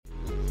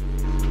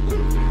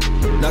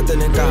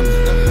nothing in common.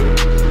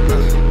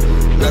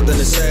 Nothing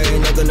to say,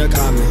 nothing to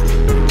comment.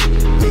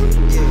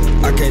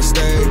 I can't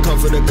stay, come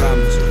for the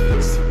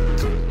comments.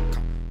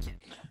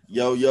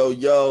 Yo,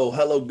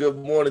 hello, good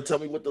morning. Tell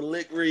me what the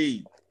lick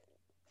read.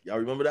 Y'all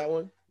remember that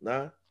one?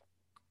 Nah?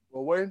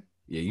 Well, Wayne?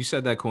 Yeah, you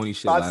said that corny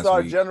shit last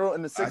Five-star week. general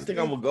in the 60s. I think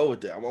I'm going to go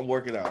with that. I'm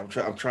working out.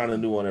 I'm trying a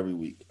new one every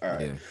week. All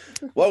right.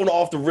 Yeah. Welcome to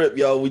Off the Rip,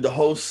 yo. We the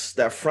hosts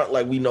that front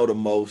like we know the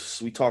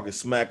most. We talking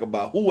smack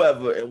about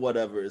whoever and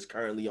whatever is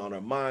currently on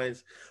our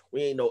minds.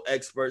 We ain't no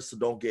experts, so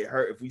don't get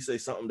hurt if we say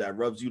something that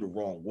rubs you the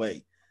wrong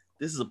way.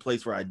 This is a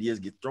place where ideas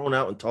get thrown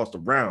out and tossed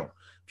around.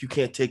 If you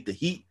can't take the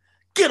heat,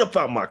 get up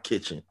out my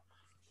kitchen.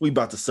 We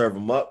about to serve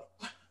them up.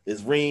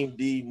 It's Reem,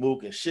 D,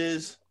 Mook, and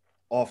Shiz.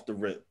 Off the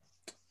Rip.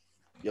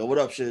 Yo, what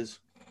up, Shiz?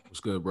 What's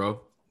good,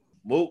 bro?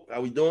 Mook,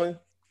 how we doing?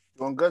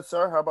 Doing good,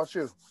 sir. How about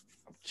you?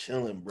 I'm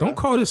chilling, bro. Don't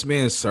call this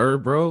man sir,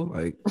 bro.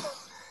 Like,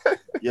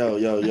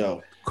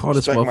 yo. Call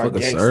this Respect my motherfucker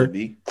gangster, sir.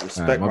 B. All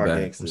Respect right, my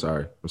bad.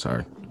 gangster. I'm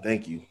sorry.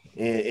 Thank you.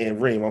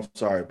 And Reem, I'm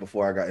sorry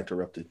before I got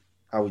interrupted.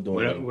 How we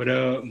doing? What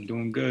up? I'm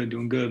doing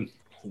good.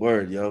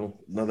 Word, yo.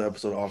 Another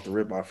episode of Off the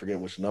Rip. I forget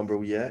which number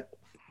we at.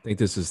 I think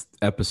this is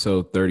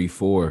episode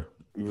 34.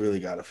 We really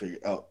got to figure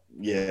out.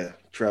 Yeah,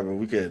 Trevor,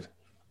 we could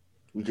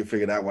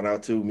figure that one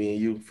out too. Me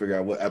and you figure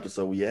out what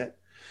episode we at.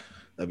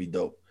 That'd be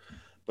dope.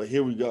 But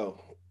here we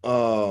go.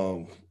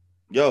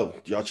 Yo,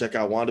 y'all check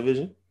out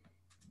WandaVision?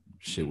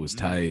 Shit was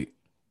tight.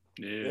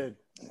 Yeah.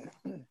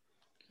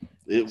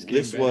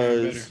 This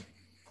was.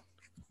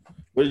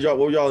 What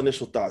were y'all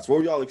initial thoughts? What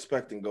were y'all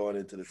expecting going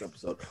into this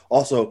episode?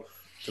 Also,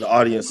 to the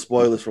audience,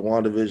 spoilers for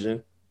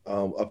WandaVision,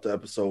 up to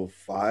episode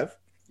 5.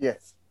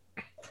 Yes.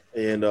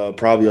 And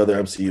probably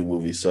other MCU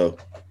movies. So,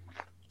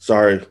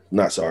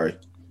 not sorry.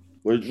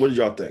 What did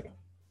y'all think?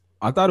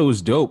 I thought it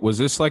was dope. Was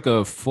this like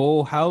a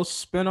Full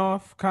House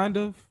spinoff, kind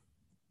of?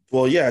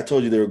 Well, yeah, I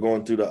told you they were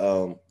going through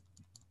the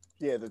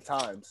the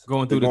times.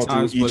 Going through the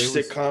times, each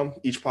sitcom,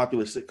 each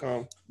popular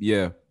sitcom.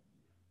 Yeah.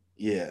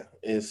 Yeah,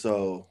 and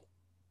so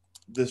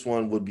this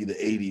one would be the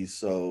 80s.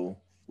 So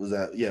was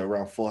that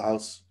around Full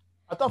House?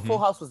 I thought Full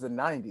House was the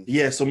 90s.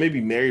 Yeah, so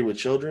maybe Married with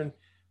Children.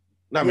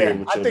 Not Married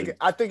with Children.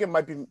 I think it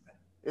might be.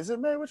 Is it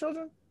Married with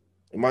Children?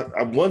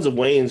 One's a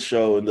Wayne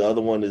show, and the other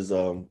one is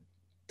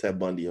Ted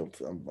Bundy. Al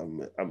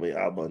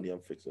Bundy. I'm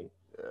fixing.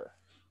 Yeah.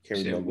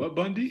 Can't remember What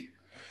Bundy?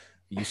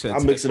 You said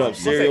I'm mixing up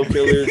serial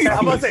killers.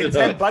 I'm about to say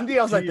Ted Bundy.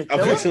 I was like,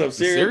 I'm mixing up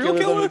serial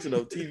killers. I'm mixing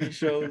up TV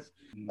shows.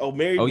 Oh,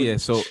 Married. Oh yeah,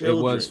 with so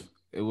Children.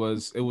 it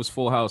was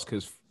Full House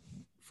because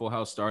Full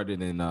House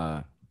started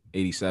in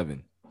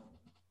 87.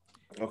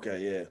 Okay,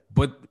 yeah.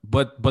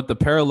 But the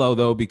parallel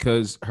though,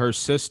 because her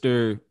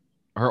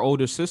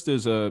older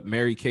sister's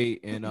Mary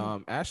Kate and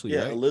Ashley.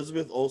 Yeah, right?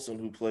 Elizabeth Olsen,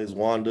 who plays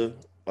Wanda.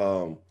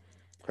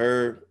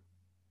 Her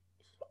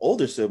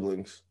older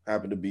siblings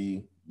happen to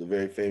be the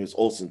very famous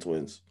Olsen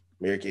twins,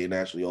 Mary Kate and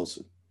Ashley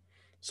Olsen.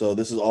 So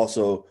this is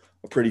also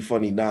a pretty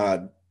funny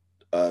nod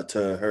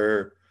to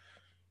her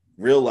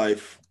real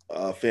life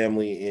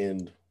family,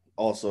 and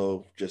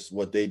also just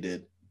what they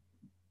did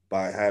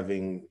by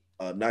having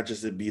not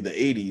just it be the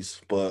 80s,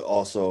 but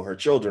also her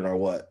children are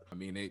what? I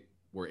mean, they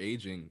were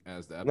aging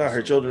as the episode. No,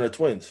 her children are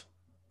twins.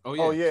 Oh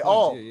yeah. Oh, yeah. Twins.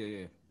 Oh.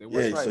 Yeah. They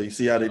were. Yeah, right. so you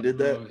see how they did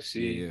that? Oh,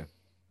 see. Yeah.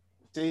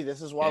 See,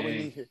 this is why we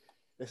need here.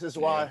 This is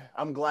why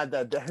I'm glad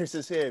that Darius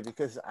is here,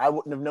 because I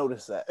wouldn't have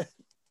noticed that.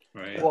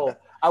 Right. Well,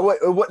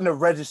 it wouldn't have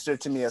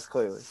registered to me as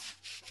clearly.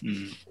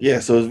 Mm.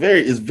 Yeah, so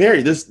it's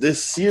very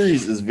this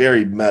series is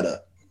very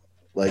meta.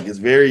 Like, it's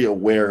very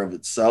aware of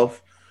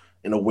itself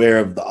and aware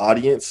of the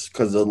audience,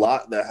 because a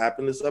lot that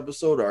happened this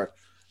episode are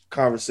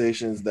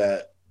conversations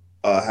that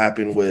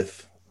happen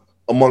with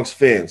amongst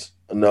fans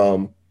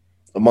and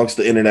amongst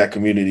the internet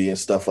community and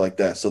stuff like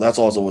that. So that's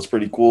also what's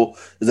pretty cool,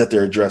 is that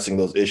they're addressing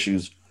those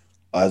issues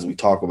as we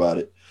talk about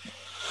it.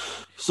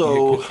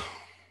 So,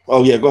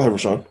 go ahead,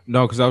 Rashawn.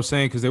 No, because I was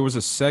saying, because there was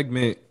a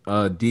segment,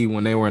 D,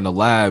 when they were in the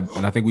lab,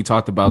 and I think we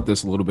talked about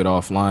this a little bit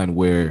offline,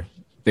 where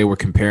they were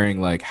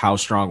comparing like how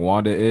strong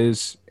Wanda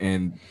is,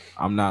 and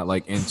I'm not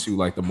like into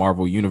like the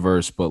Marvel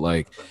universe, but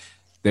like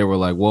they were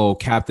like, "Whoa,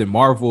 Captain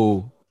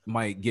Marvel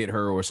might get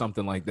her" or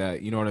something like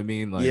that. You know what I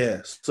mean? Like,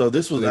 yes. So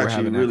this was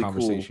actually really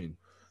cool.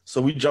 So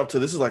we jumped to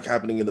this is like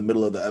happening in the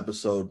middle of the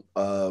episode,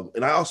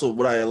 and I also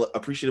what I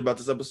appreciate about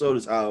this episode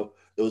is how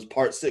it was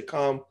part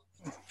sitcom,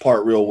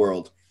 part real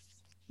world.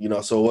 You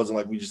know, so it wasn't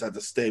like we just had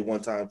to stay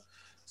one time.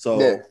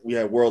 So we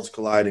had worlds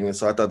colliding, and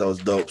so I thought that was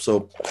dope.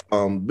 So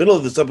middle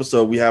of this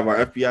episode, we have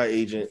our FBI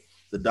agent,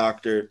 the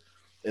doctor,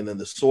 and then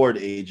the sword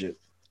agent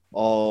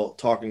all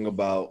talking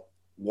about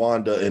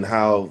Wanda and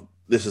how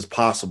this is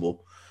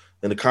possible.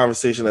 And the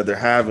conversation that they're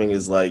having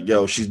is like,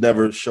 yo, she's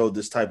never showed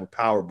this type of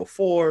power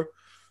before.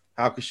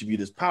 How could she be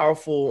this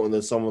powerful? And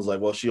then someone's like,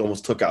 well, she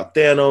almost took out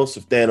Thanos.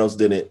 If Thanos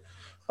didn't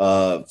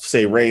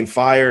say rain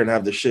fire and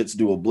have the ships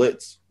do a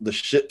blitz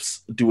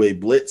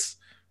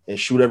and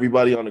shoot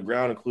everybody on the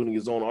ground, including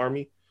his own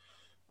army.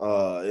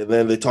 And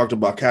then they talked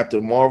about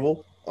Captain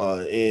Marvel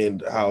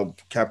and how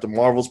Captain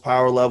Marvel's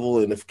power level,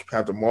 and if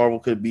Captain Marvel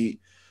could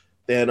beat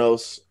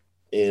Thanos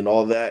and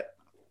all that.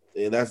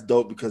 And that's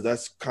dope because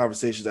that's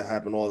conversations that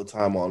happen all the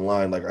time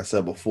online. Like I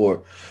said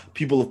before,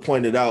 people have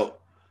pointed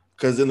out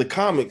because in the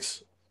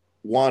comics,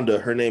 Wanda,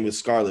 her name is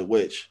Scarlet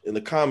Witch. In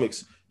the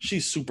comics,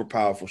 she's super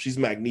powerful. She's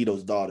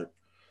Magneto's daughter.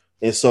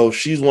 And so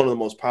she's one of the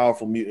most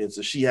powerful mutants,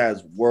 and she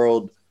has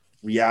world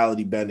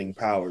reality bending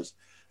powers.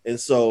 And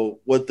so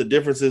what the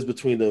difference is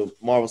between the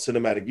Marvel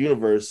Cinematic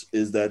Universe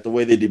is that the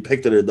way they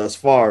depicted her thus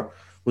far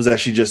was that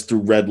she just threw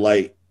red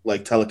light,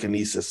 like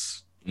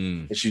telekinesis,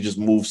 and she just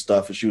moved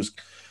stuff. And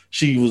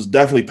she was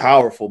definitely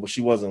powerful, but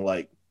she wasn't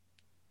like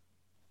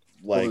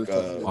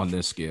on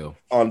this scale.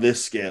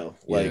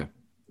 Like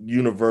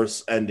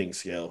universe ending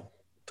scale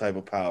type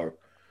of power.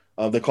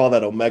 They call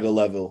that omega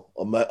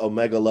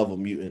level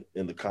mutant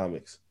in the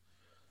comics.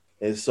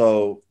 And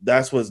so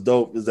that's what's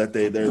dope is that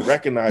they're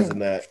recognizing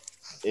that.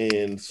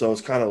 And so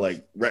it's kind of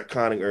like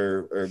retconning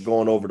or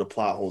going over the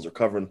plot holes or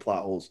covering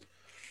plot holes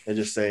and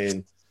just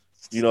saying,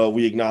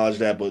 we acknowledge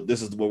that, but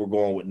this is what we're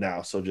going with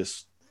now. So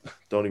just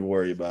don't even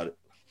worry about it.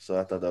 So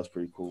I thought that was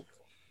pretty cool.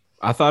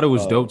 I thought it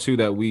was dope too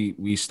that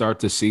we start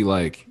to see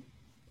like,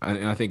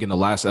 and I think in the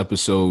last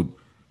episode,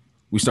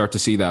 we start to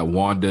see that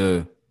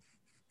Wanda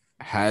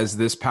has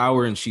this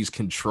power and she's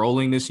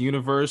controlling this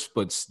universe,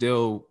 but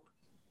still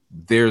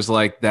there's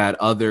like that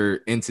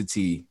other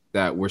entity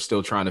that we're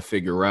still trying to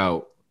figure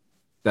out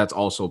that's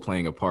also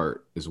playing a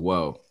part as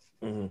well.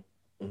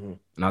 Mm-hmm. Mm-hmm.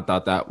 And I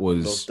thought that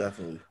was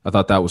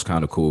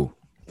kind of cool.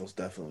 Most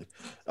definitely.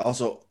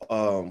 Also,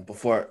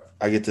 before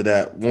I get to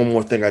that, one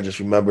more thing I just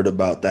remembered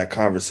about that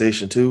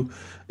conversation too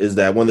is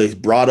that when they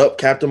brought up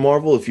Captain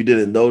Marvel, if you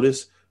didn't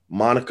notice,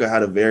 Monica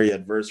had a very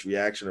adverse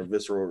reaction or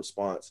visceral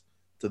response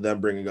to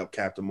them bringing up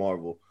Captain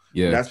Marvel.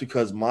 Yeah, and that's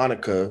because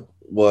Monica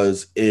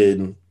was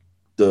in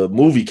the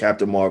movie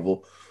Captain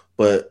Marvel,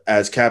 but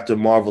as Captain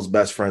Marvel's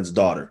best friend's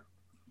daughter.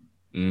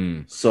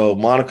 So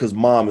Monica's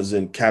mom is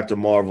in Captain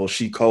Marvel.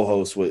 She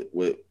co-hosts with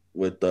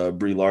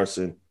Brie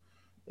Larson,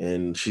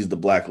 and she's the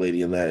black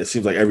lady in that. It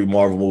seems like every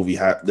Marvel movie,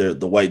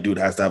 the white dude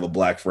has to have a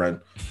black friend,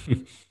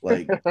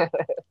 like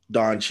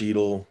Don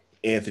Cheadle,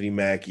 Anthony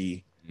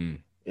Mackie,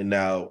 and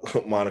now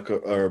Monica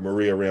or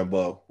Maria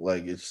Rambeau.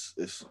 Like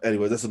it's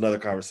anyway. That's another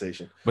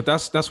conversation. But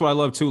that's what I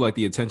love too, like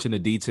the attention to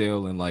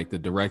detail and like the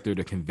director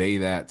to convey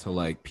that to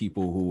like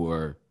people who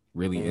are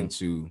really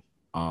into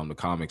the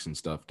comics and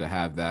stuff, to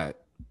have that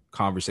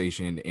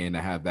conversation and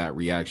to have that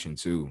reaction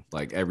too.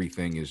 Like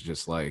everything is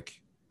just like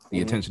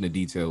the attention to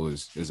detail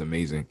is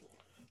amazing.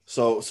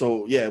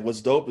 So yeah,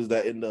 what's dope is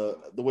that in the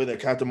way that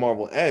Captain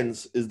Marvel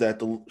ends is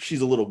that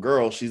she's a little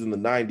girl. She's in the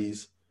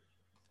 90s.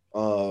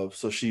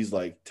 So she's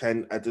like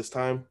 10 at this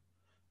time,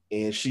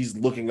 and she's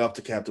looking up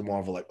to Captain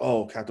Marvel like,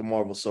 oh, Captain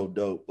Marvel's so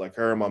dope. Like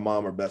her and my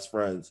mom are best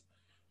friends.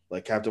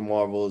 Like Captain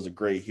Marvel is a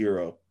great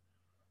hero.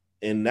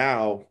 And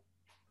now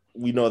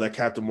we know that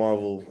Captain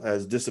Marvel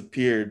has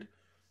disappeared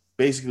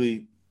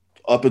basically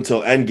up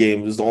until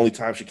Endgame. Was the only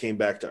time she came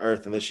back to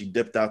Earth, and then she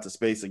dipped out to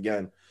space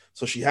again.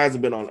 So she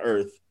hasn't been on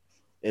Earth,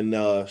 and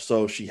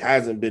so she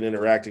hasn't been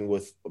interacting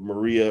with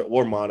Maria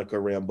or Monica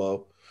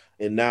Rambeau.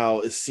 And now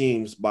it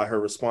seems by her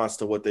response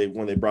to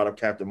when they brought up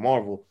Captain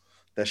Marvel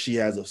that she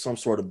has some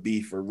sort of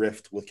beef or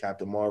rift with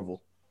Captain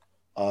Marvel.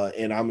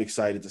 And I'm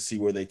excited to see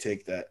where they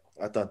take that.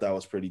 I thought that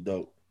was pretty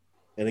dope.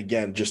 And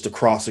again, just the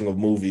crossing of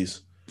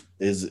movies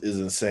is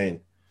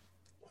insane.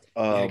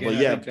 But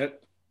yeah.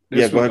 I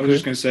was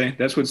just going to say,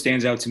 that's what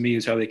stands out to me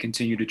is how they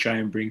continue to try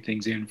and bring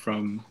things in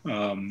from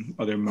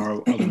other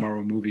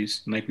Marvel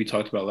movies. And like we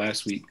talked about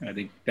last week, I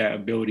think that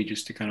ability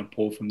just to kind of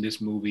pull from this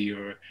movie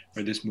or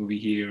this movie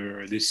here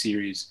or this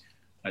series,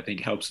 I think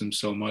helps them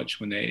so much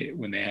when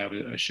they have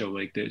a show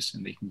like this,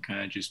 and they can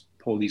kind of just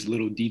pull these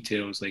little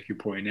details like you're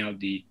pointing out,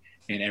 D,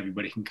 and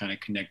everybody can kind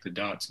of connect the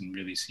dots and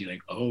really see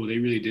like, oh, they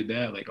really did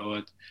that. Like,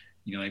 oh,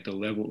 like the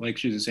level, like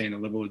she was saying, the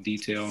level of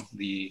detail,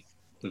 the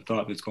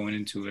thought that's going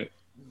into it.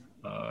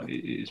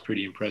 Is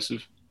pretty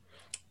impressive.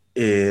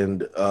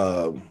 And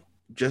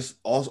just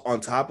also on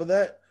top of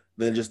that,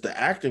 then just the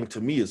acting to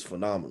me is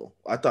phenomenal.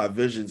 I thought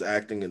Vision's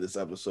acting in this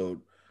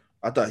episode,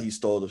 I thought he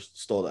stole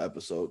the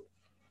episode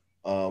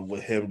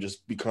with him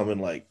just becoming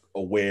like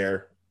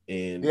aware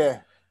and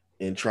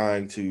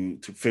trying to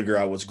figure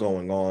out what's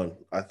going on.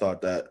 I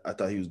thought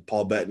he was,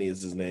 Paul Bettany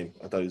is his name.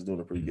 I thought he was doing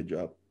a pretty good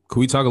job.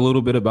 Could we talk a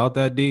little bit about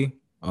that, D?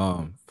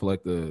 For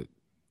like the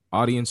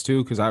audience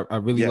too, because I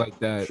really like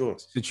that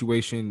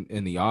situation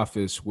in The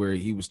Office where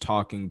he was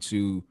talking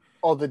to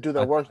the dude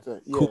that worked there,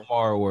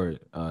 Kumar or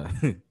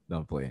no,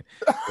 I'm playing,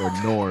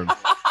 or Norm.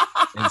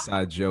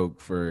 Inside joke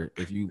for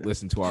if you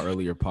listen to our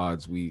earlier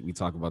pods, we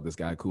talk about this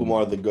guy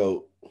Kumar the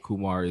GOAT.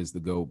 Kumar is the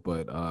GOAT,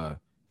 but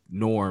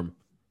Norm,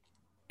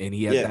 and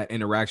he had that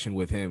interaction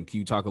with him. Can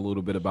you talk a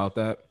little bit about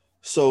that?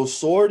 So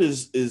Sword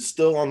is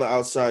still on the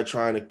outside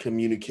trying to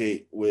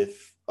communicate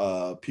with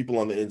people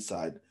on the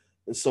inside.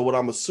 And so what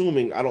I'm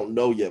assuming, I don't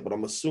know yet, but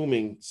I'm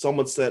assuming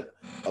someone sent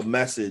a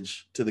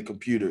message to the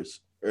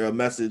computers or a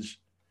message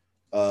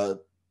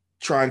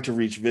trying to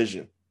reach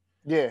Vision.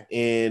 Yeah.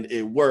 And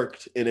it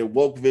worked, and it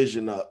woke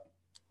Vision up.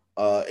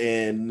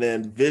 And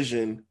then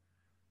Vision,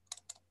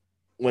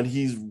 when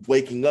he's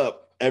waking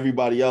up,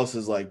 everybody else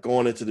is like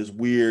going into this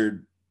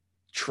weird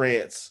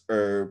trance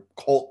or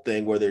cult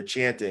thing where they're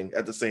chanting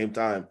at the same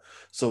time.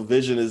 So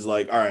Vision is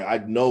like, all right,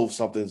 I know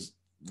something's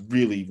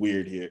really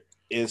weird here.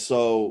 And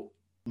so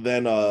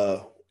then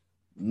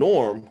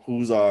Norm,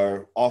 who's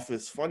our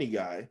office funny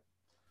guy,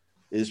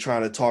 is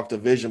trying to talk to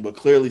Vision, but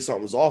clearly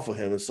something's off with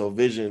him. And so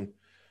Vision,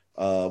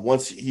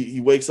 once he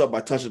wakes up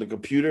by touching the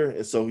computer,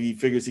 and so he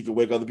figures he can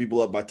wake other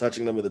people up by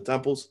touching them in the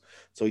temples.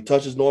 So he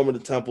touches Norm in the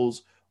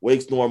temples,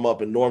 wakes Norm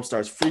up, and Norm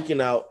starts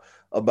freaking out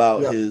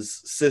about his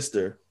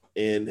sister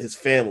and his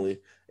family,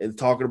 and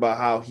talking about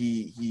how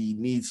he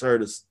needs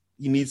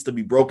to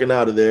be broken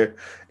out of there,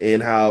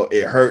 and how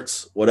it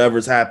hurts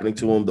whatever's happening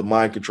to him, the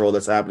mind control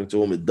that's happening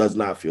to him. It does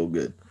not feel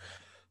good.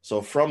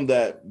 So from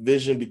that,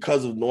 Vision,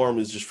 because of Norm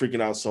is just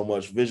freaking out so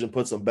much, Vision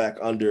puts him back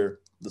under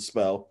the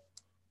spell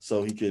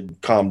so he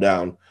could calm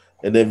down.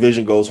 And then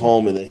Vision goes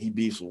home, and then he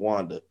beefs with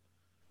Wanda.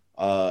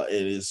 And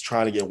is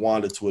trying to get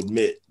Wanda to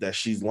admit that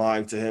she's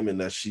lying to him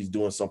and that she's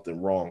doing something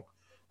wrong.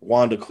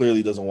 Wanda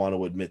clearly doesn't want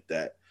to admit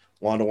that.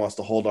 Wanda wants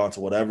to hold on to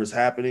whatever's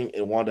happening,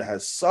 and Wanda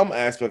has some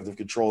aspect of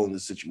control in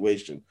this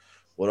situation.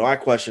 Well, my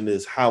question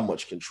is how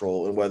much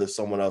control, and whether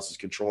someone else is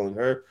controlling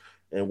her,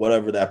 and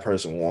whatever that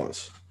person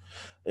wants.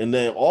 And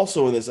then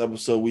also in this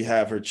episode, we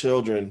have her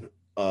children.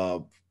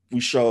 We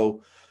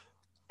show,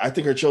 I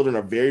think her children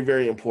are very,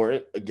 very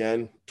important.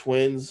 Again,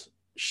 twins.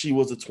 She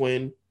was a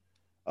twin.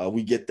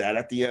 We get that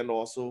at the end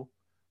also.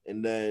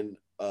 And then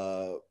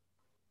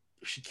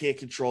she can't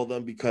control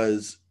them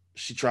because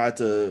she tried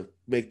to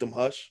make them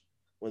hush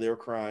when they were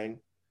crying,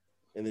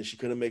 and then she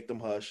couldn't make them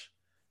hush.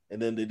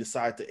 And then they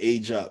decide to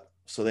age up.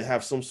 So they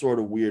have some sort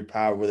of weird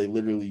power where they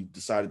literally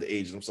decided to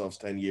age themselves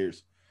 10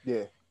 years.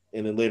 Yeah.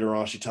 And then later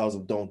on, she tells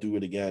them, don't do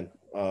it again.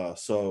 And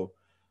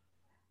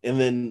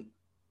then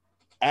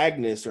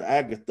Agnes or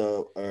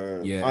Agatha or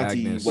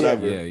Auntie, Agnes.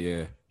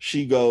 whatever.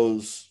 She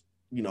goes,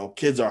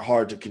 kids are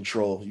hard to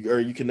control, or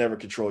you can never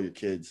control your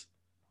kids.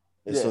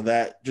 And so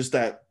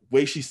that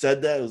way she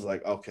said that, it was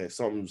like, okay,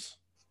 something's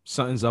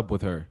up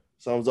with her.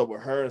 Something's up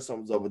with her, and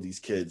something's up with these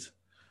kids.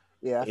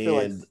 Yeah, I feel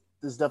like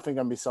there's definitely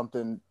gonna be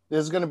something.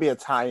 There's gonna be a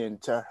tie-in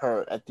to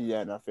her at the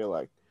end. I feel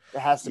like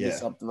there has to be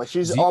something. Like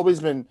she's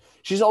always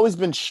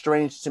been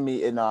strange to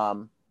me in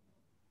the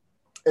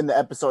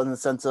episode, in the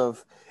sense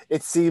of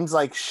it seems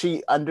like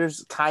she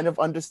kind of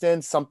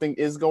understands something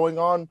is going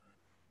on,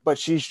 but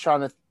she's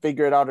trying to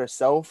figure it out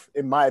herself.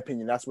 In my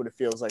opinion, that's what it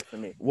feels like for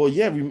me. Well,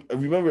 yeah,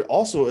 remember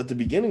also at the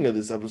beginning of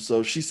this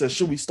episode, she says,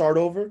 "Should we start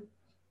over?"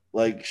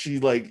 Like she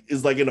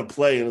is in a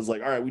play and is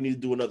like, all right, we need to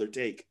do another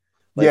take.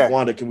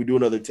 Wanda, can we do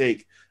another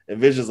take? And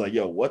Vision's like,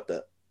 yo, what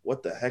the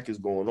heck is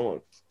going on?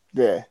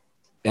 Yeah.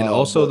 And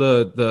also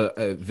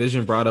the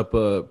Vision brought up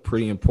a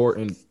pretty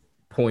important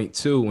point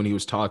too when he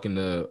was talking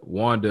to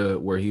Wanda,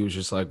 where he was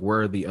just like,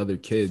 where are the other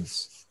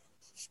kids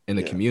in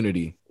the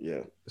community?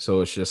 Yeah. So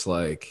it's just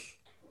like,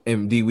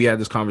 MD, we had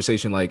this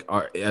conversation, like,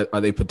 are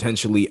they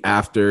potentially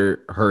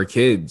after her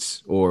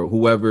kids, or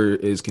whoever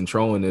is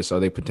controlling this? Are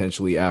they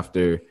potentially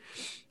after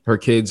her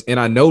kids? And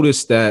I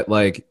noticed that,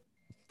 like,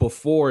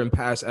 before in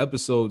past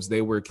episodes,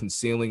 they were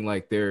concealing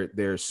like their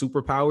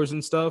superpowers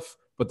and stuff,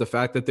 but the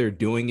fact that they're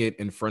doing it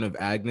in front of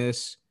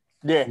Agnes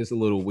is a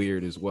little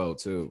weird as well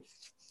too.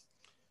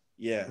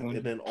 Yeah.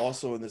 And then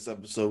also in this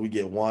episode, we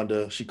get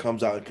Wanda. She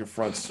comes out and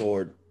confronts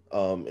Sword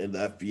in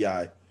the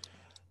FBI,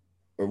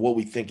 or what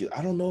we think is,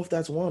 I don't know if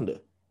that's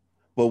Wanda,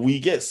 but we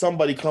get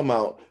somebody come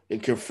out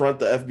and confront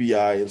the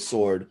FBI and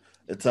Sword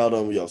and tell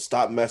them, yo,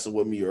 stop messing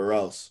with me or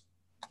else.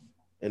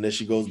 And then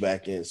she goes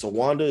back in. So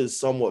Wanda is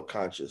somewhat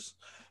conscious.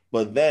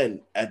 But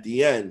then at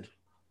the end,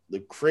 the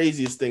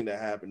craziest thing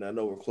that happened, I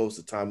know we're close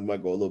to time, we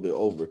might go a little bit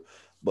over,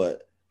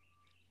 but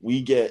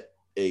we get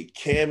a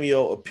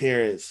cameo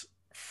appearance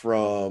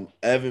from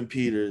Evan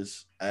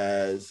Peters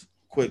as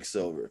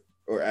Quicksilver,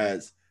 or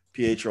as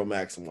Pietro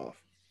Maximoff.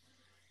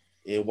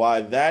 And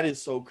why that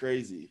is so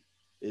crazy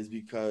is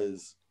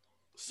because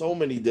so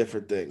many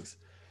different things.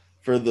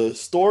 For the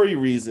story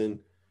reason,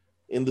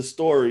 in the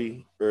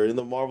story, or in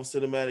the Marvel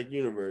Cinematic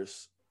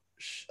Universe,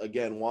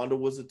 again, Wanda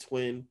was a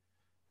twin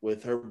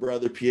with her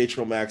brother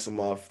Pietro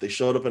Maximoff. They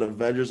showed up in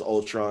Avengers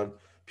Ultron.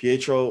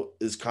 Pietro,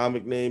 his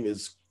comic name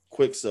is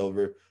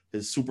Quicksilver.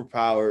 His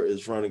superpower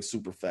is running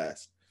super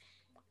fast.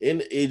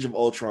 In Age of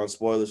Ultron,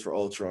 spoilers for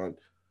Ultron,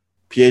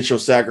 Pietro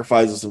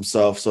sacrifices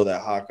himself so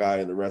that Hawkeye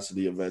and the rest of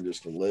the Avengers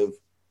can live.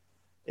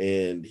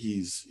 And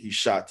he's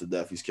shot to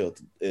death. He's killed,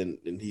 and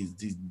he's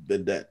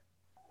been dead.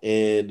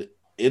 And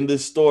in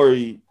this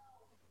story,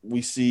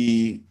 we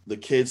see the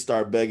kids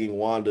start begging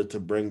Wanda to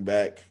bring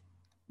back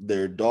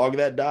their dog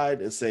that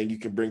died, and saying you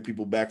can bring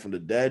people back from the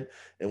dead.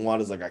 And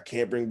Wanda's like, I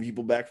can't bring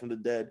people back from the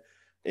dead.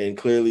 And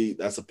clearly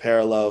that's a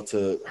parallel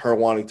to her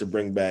wanting to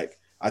bring back,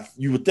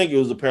 you would think it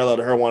was a parallel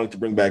to her wanting to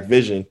bring back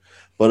Vision,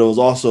 but it was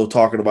also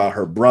talking about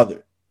her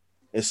brother.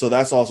 And so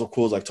that's also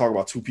cool, is like talking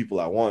about two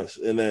people at once.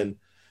 And then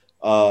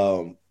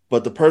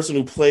but the person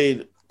who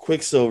played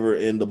Quicksilver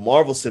in the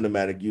Marvel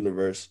Cinematic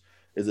Universe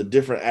is a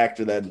different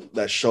actor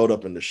that showed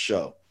up in the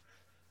show.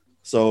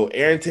 So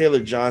Aaron Taylor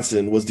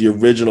Johnson was the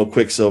original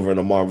Quicksilver in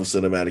the Marvel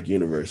Cinematic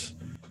Universe.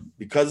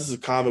 Because this is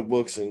comic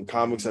books and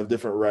comics have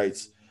different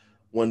rights,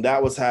 when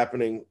that was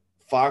happening,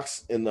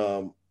 Fox and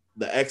the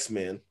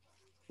X-Men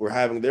were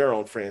having their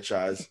own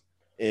franchise.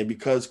 And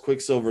because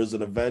Quicksilver is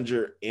an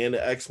Avenger and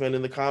an X-Men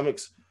in the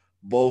comics,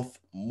 both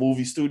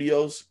movie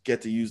studios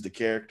get to use the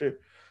character.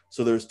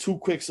 So there's two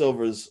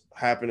Quicksilvers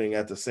happening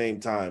at the same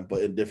time,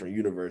 but in different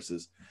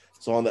universes.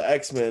 So on the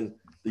X-Men,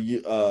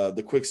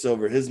 the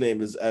Quicksilver, his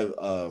name is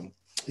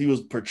he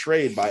was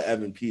portrayed by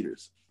Evan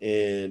Peters,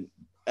 and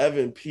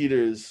Evan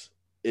Peters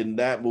in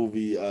that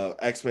movie,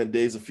 X-Men: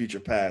 Days of Future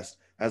Past,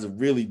 has a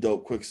really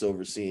dope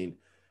Quicksilver scene.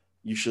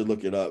 You should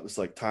look it up. It's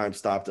like time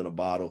stopped in a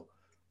bottle.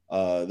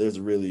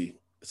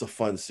 It's a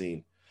fun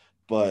scene.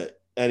 But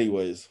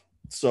anyways,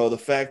 so the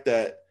fact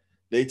that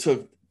they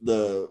took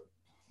the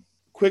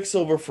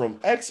Quicksilver from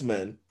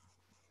X-Men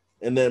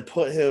and then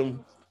put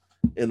him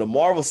in the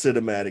Marvel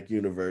Cinematic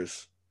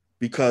Universe,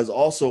 because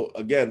also,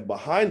 again,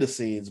 behind the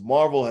scenes,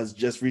 Marvel has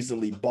just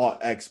recently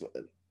bought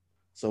X-Men.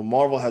 So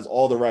Marvel has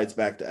all the rights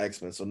back to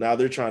X-Men. So now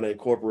they're trying to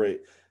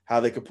incorporate how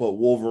they could put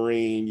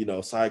Wolverine,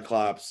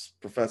 Cyclops,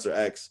 Professor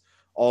X,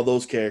 all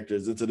those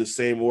characters into the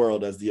same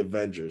world as the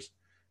Avengers,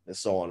 and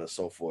so on and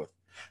so forth.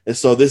 And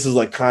so this is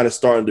like kind of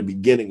starting the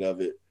beginning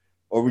of it,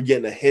 or we're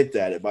getting a hint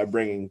at it by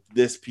bringing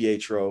this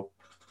Pietro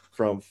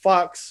from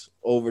Fox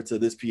over to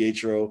this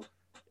Pietro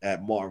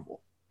at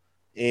Marvel.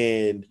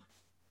 And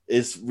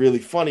it's really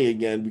funny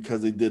again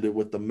because they did it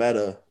with the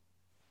meta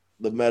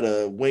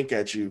wink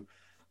at you,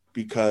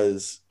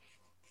 because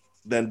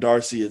then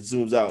Darcy, it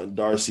zooms out and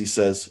Darcy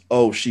says,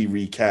 "Oh, she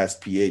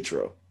recast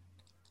Pietro."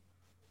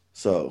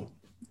 So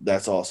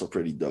that's also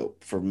pretty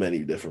dope for many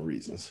different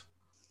reasons.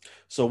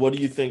 So what do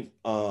you think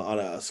on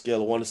a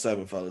scale of 1 to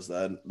 7, fellas,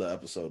 the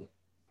episode?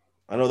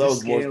 I know that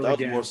was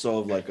more so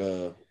of like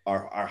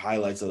our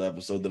highlights of the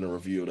episode than a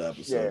review of the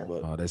episode. Yeah.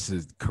 But this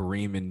is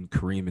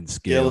Kareem and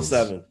scale of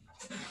 7.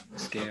 The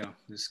scale.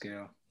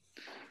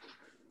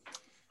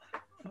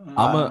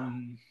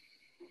 I'm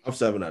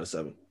 7 out of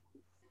 7.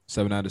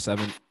 7 out of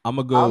 7. I'm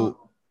gonna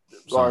go.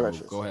 Go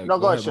ahead. No,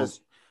 go ahead.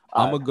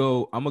 I'm gonna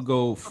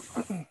go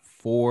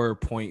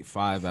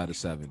 4.5 out of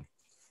 7.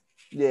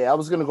 Yeah, I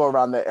was gonna go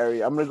around that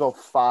area. I'm gonna go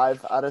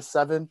 5 out of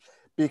 7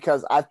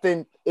 because I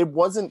think it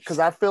wasn't, because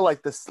I feel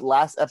like this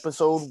last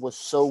episode was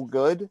so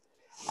good.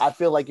 I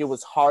feel like it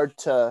was hard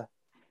to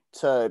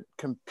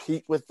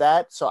compete with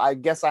that. So I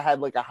guess I had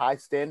like a high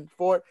standard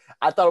for it.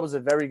 I thought it was a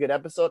very good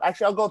episode.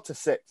 Actually, I'll go up to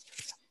 6.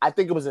 I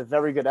think it was a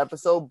very good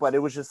episode, but it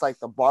was just like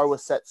the bar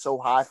was set so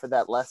high for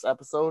that last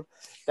episode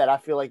that I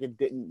feel like it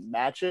didn't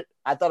match it.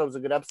 I thought it was a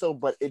good episode,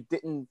 but it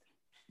didn't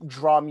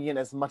draw me in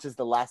as much as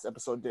the last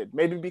episode did.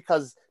 Maybe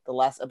because the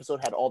last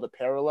episode had all the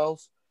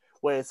parallels,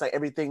 where it's like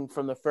everything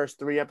from the first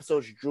 3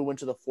 episodes drew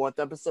into the 4th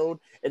episode,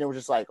 and it was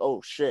just like,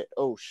 oh shit,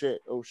 like,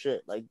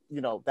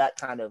 that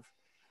kind of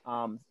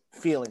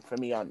feeling for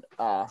me on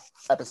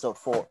episode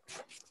 4.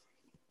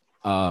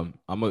 I'm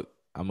gonna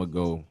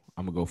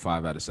go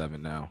 5 out of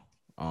 7 now.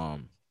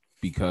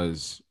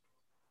 Because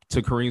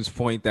to Kareem's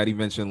point that he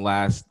mentioned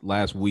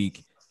last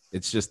week,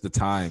 it's just the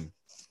time.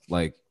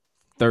 Like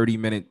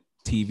 30-minute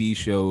TV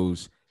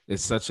shows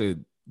is such a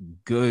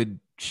good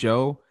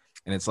show,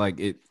 and it's like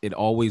it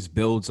always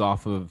builds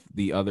off of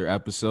the other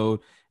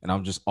episode, and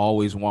I'm just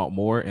always want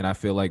more. And I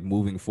feel like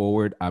moving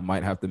forward, I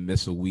might have to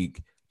miss a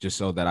week just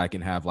so that I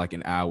can have like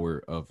an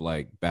hour of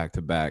like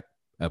back-to-back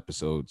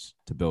episodes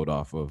to build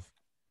off of.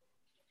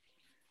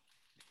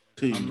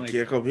 You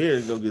can't come here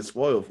and go get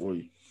spoiled for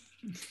you.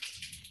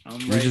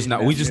 We just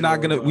not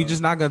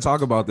gonna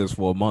talk about this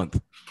for a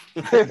month.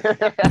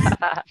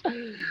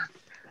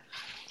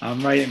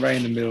 I'm right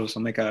in the middle, so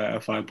I'm like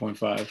a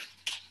 5.5.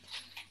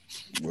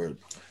 Word.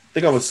 I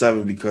think I'm a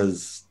 7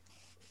 because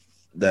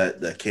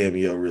that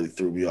cameo really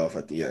threw me off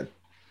at the end.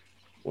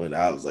 When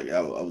I was like,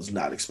 I was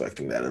not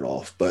expecting that at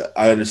all. But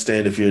I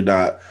understand if you're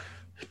not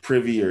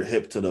privy or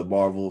hip to the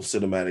Marvel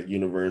Cinematic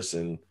Universe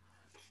and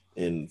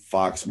in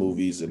Fox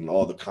movies and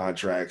all the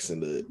contracts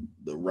and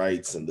the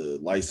rights and the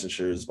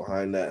licensures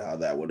behind that, how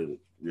that wouldn't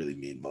really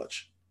mean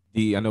much.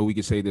 I know we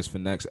could say this for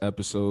next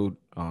episode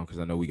because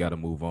I know we got to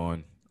move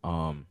on.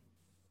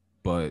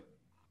 But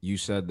you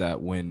said that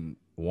when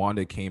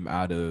Wanda came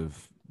out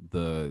of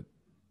the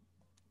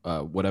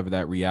whatever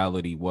that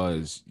reality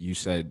was, you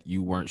said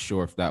you weren't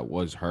sure if that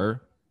was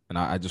her. And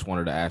I just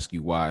wanted to ask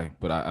you why,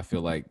 but I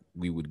feel like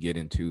we would get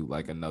into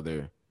like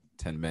another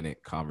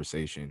 10-minute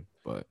conversation.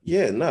 But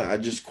yeah, no, I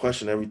just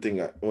question everything.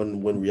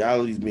 When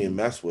reality is being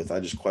messed with, I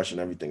just question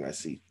everything I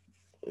see,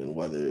 and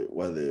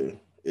whether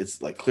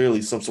it's like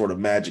clearly some sort of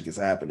magic is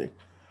happening,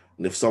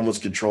 and if someone's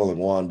controlling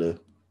Wanda,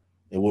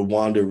 and would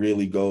Wanda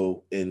really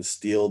go and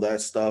steal that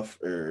stuff,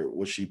 or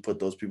would she put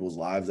those people's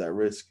lives at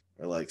risk,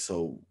 or like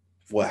so?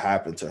 What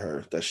happened to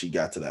her that she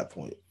got to that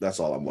point? That's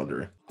all I'm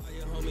wondering. All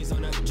your homies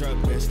on that drug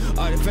list.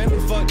 All the family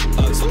fucked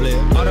up split.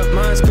 All the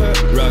minds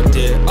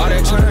corrupted. All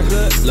that trying to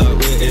good luck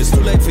with. It's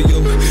too late for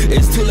you.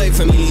 It's too late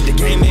for me.